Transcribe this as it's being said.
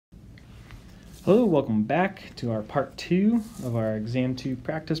Hello, welcome back to our part 2 of our exam 2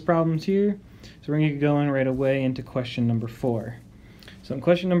 practice problems here. So we're going to get going right away into question number 4. So in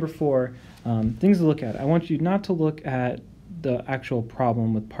question number 4, things to look at. I want you not to look at the actual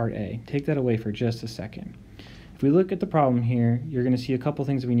problem with part A. Take that away for just a second. If we look at the problem here, you're going to see a couple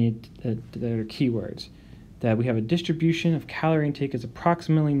things we need that are keywords. That we have a distribution of calorie intake is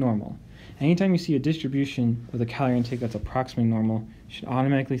approximately normal. Anytime you see a distribution with a calorie intake that's approximately normal, you should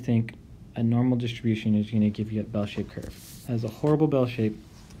automatically think a normal distribution is going to give you a bell-shaped curve. That is a horrible bell shape.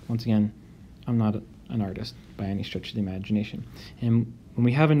 Once again, I'm not an artist by any stretch of the imagination. And when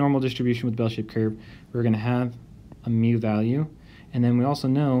we have a normal distribution with bell-shaped curve, we're going to have a mu value. And then we also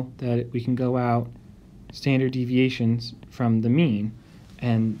know that we can go out standard deviations from the mean.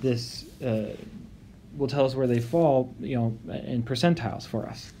 And this will tell us where they fall, in percentiles for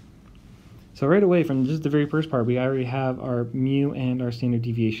us. So right away from just the very first part, we already have our mu and our standard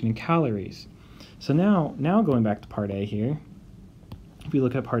deviation in calories. So now going back to part A here, if we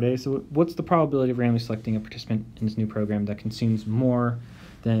look at part A, so what's the probability of randomly selecting a participant in this new program that consumes more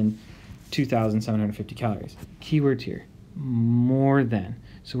than 2,750 calories? Keywords here, more than.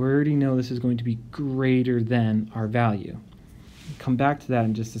 So we already know this is going to be greater than our value. We'll come back to that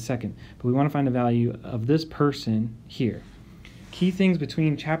in just a second, but we want to find the value of this person here. Key things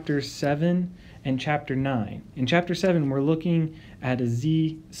between Chapter 7 and Chapter 9. In Chapter 7, we're looking at a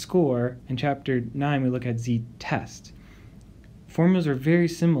z-score. In Chapter 9, we look at z-test. Formulas are very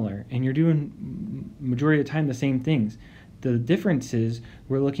similar, and you're doing majority of the time the same things. The difference is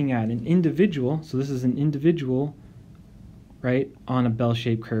we're looking at an individual, so this is an individual, right, on a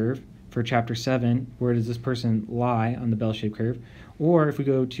bell-shaped curve. For Chapter 7, where does this person lie on the bell-shaped curve? Or if we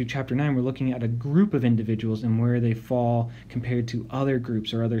go to Chapter 9, we're looking at a group of individuals and where they fall compared to other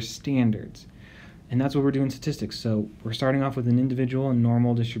groups or other standards. And that's what we're doing in statistics. So we're starting off with an individual and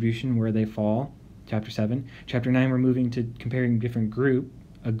normal distribution where they fall, Chapter 7. Chapter 9, we're moving to comparing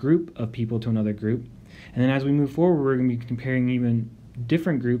a group of people to another group. And then as we move forward, we're going to be comparing even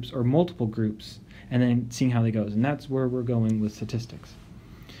different groups or multiple groups and then seeing how they go. And that's where we're going with statistics.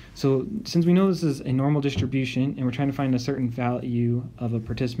 So since we know this is a normal distribution and we're trying to find a certain value of a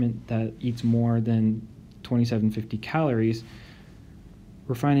participant that eats more than 2,750 calories,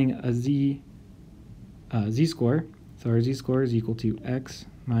 we're finding a z-score. So our z-score is equal to x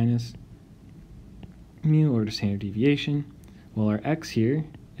minus mu, or the standard deviation. Well, our x here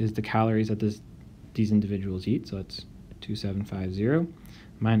is the calories that these individuals eat, so it's 2,750,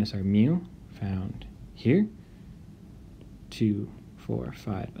 minus our mu, found here,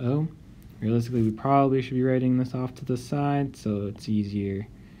 2,450. Realistically, we probably should be writing this off to the side so it's easier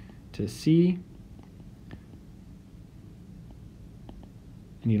to see.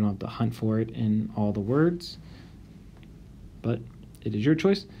 And you don't have to hunt for it in all the words, but it is your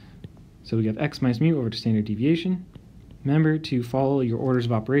choice. So we have x minus mu over to standard deviation. Remember to follow your orders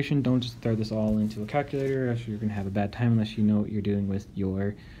of operation. Don't just throw this all into a calculator, else you're going to have a bad time unless you know what you're doing with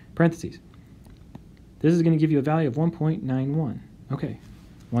your parentheses. This is going to give you a value of 1.91. Okay,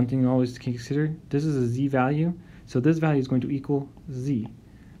 one thing always to consider, this is a z value, so this value is going to equal z.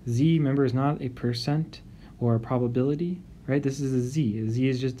 Z, remember, is not a percent or a probability, right? This is a z. A z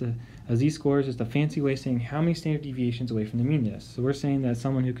is just a z-score is just a fancy way of saying how many standard deviations away from the mean it is. So we're saying that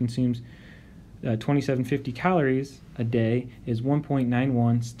someone who consumes 2,750 calories a day is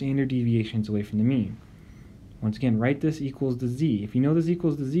 1.91 standard deviations away from the mean. Once again, write this equals the z. If you know this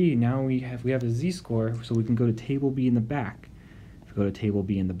equals the z, now we have a z-score, so we can go to table B in the back. If we go to table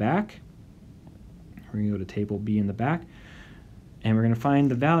B in the back, we're going to go to table B in the back, and we're going to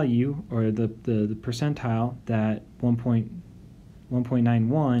find the value, or the percentile, that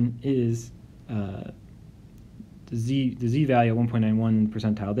 1.91 is the z value of 1.91 in the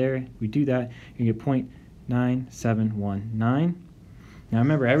percentile there. If we do that, you get 0.9719. Now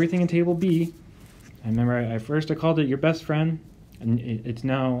remember, everything in table B, I remember I called it your best friend, and it's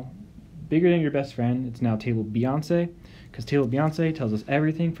now bigger than your best friend. It's now table Beyonce, because table Beyonce tells us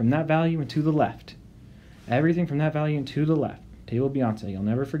everything from that value and to the left. Everything from that value and to the left. Table Beyonce, you'll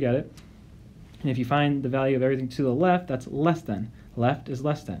never forget it. And if you find the value of everything to the left, that's less than. Left is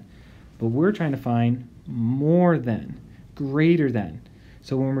less than. But we're trying to find more than, greater than.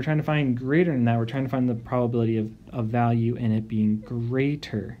 So when we're trying to find greater than that, we're trying to find the probability of value in it being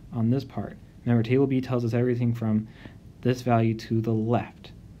greater on this part. Remember, table B tells us everything from this value to the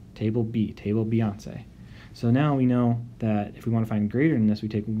left. Table B, table Beyonce. So now we know that if we want to find greater than this, we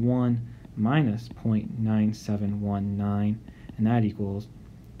take 1 minus 0.9719, and that equals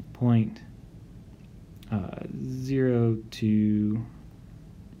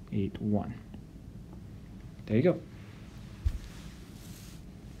 0.0281. There you go.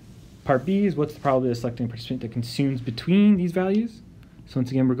 Part B is what's the probability of selecting a participant that consumes between these values. So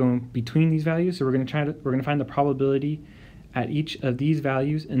once again, we're going between these values. So we're going to find the probability at each of these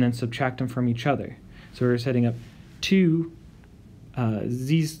values and then subtract them from each other. So we're setting up two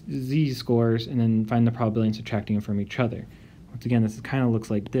z scores and then find the probability and subtracting them from each other. Once again, this kind of looks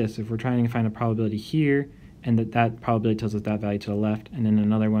like this. If we're trying to find a probability here, and that probability tells us that value to the left, and then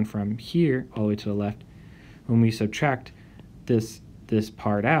another one from here all the way to the left, when we subtract this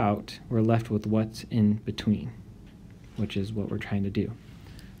part out, we're left with what's in between, which is what we're trying to do.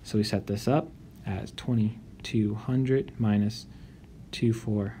 So we set this up as 2200 minus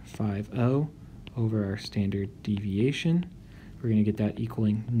 2450 over our standard deviation. We're going to get that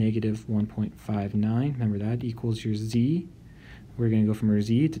equaling negative 1.59. Remember, that equals your z. We're going to go from our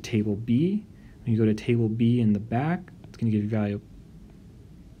z to table B. When you go to table B in the back, it's going to give you value of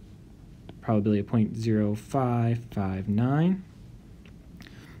probability of 0.0559.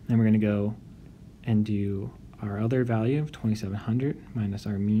 Then we're going to go and do our other value of 2700 minus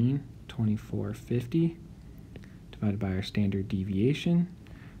our mean 2450 divided by our standard deviation.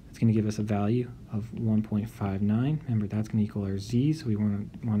 It's going to give us a value of 1.59. Remember, that's going to equal our z, so we want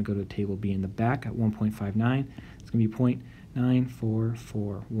to go to table B in the back at 1.59. It's going to be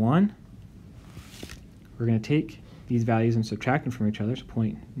 0.9441. We're going to take these values and subtract them from each other, so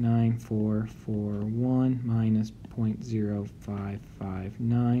 0.9441 minus 0.0559,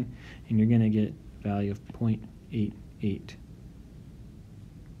 and you're going to get a value of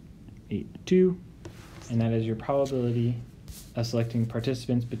 0.8882, and that is your probability of selecting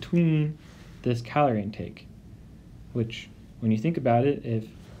participants between this calorie intake, which, when you think about it, if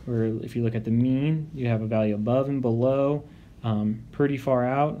you look at the mean, you have a value above and below, pretty far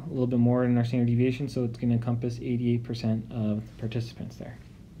out, a little bit more than our standard deviation, so it's going to encompass 88% of participants there.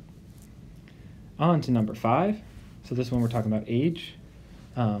 On to number 5. So this one we're talking about age,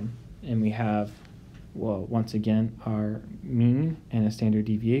 and we have, well, once again, our mean and a standard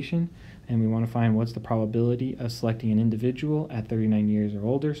deviation, and we want to find what's the probability of selecting an individual at 39 years or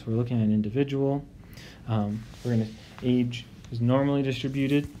older. So we're looking at an individual. Age is normally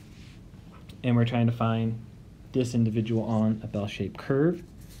distributed, and we're trying to find this individual on a bell-shaped curve.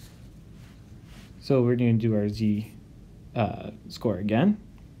 So we're going to do our z score again.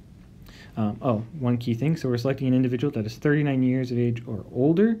 One key thing, so we're selecting an individual that is 39 years of age or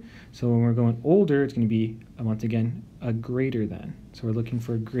older. So when we're going older, it's going to be, once again, a greater than. So we're looking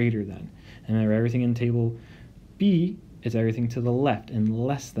for a greater than. And then everything in table B is everything to the left and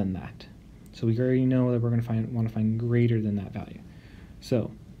less than that. So we already know that we're going to want to find greater than that value.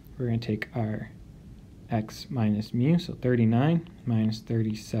 So we're going to take our x minus mu, so 39 minus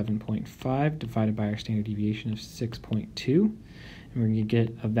 37.5 divided by our standard deviation of 6.2. And we're going to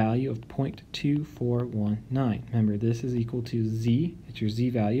get a value of 0.2419. Remember, this is equal to z. It's your z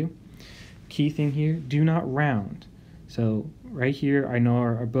value. Key thing here, do not round. So right here, I know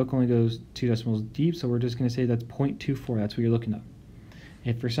our book only goes 2 decimals deep, so we're just going to say that's 0.24. That's what you're looking up.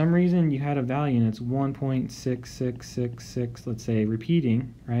 If for some reason you had a value and it's 1.6666, let's say,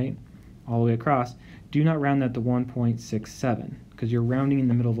 repeating, right, all the way across, do not round that to 1.67, because you're rounding in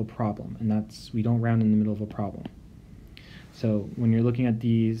the middle of a problem, and we don't round in the middle of a problem. So when you're looking at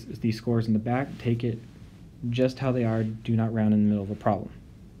these scores in the back, take it just how they are. Do not round in the middle of a problem.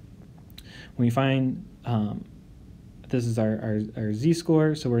 When you find, this is our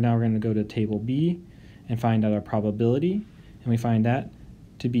z-score, so we're going to go to table B and find out our probability, and we find that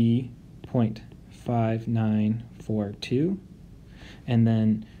to be 0.5942. And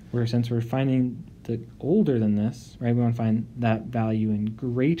then since we're finding the older than this, right, we want to find that value and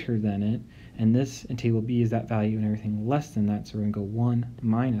greater than it. And this in table B is that value and everything less than that, so we're going to go 1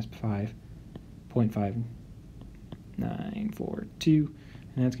 minus 5.5942, and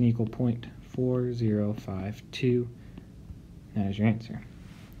that's going to equal 0.4052. That is your answer.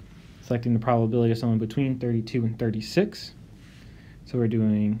 Selecting the probability of someone between 32 and 36. So we're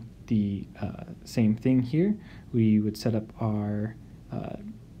doing the same thing here. We would set up our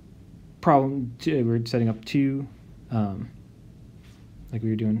problem. We're setting up two, like we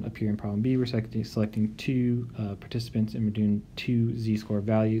were doing up here in problem B. We're selecting two participants, and we're doing two z-score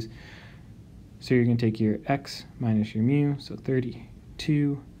values. So you're going to take your x minus your mu, so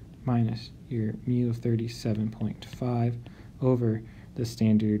 32 minus your mu of 37.5 over the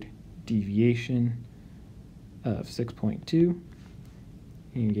standard deviation of 6.2.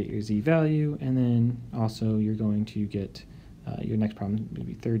 You can get your z value, and then also you're going to get your next problem would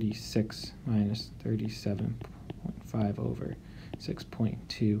be 36 minus 37.5 over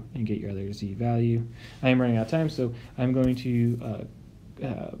 6.2 and get your other z value. I am running out of time, so I'm going to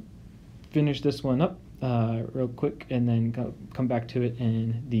finish this one up real quick and then come back to it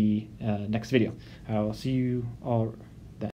in the next video. I'll see you all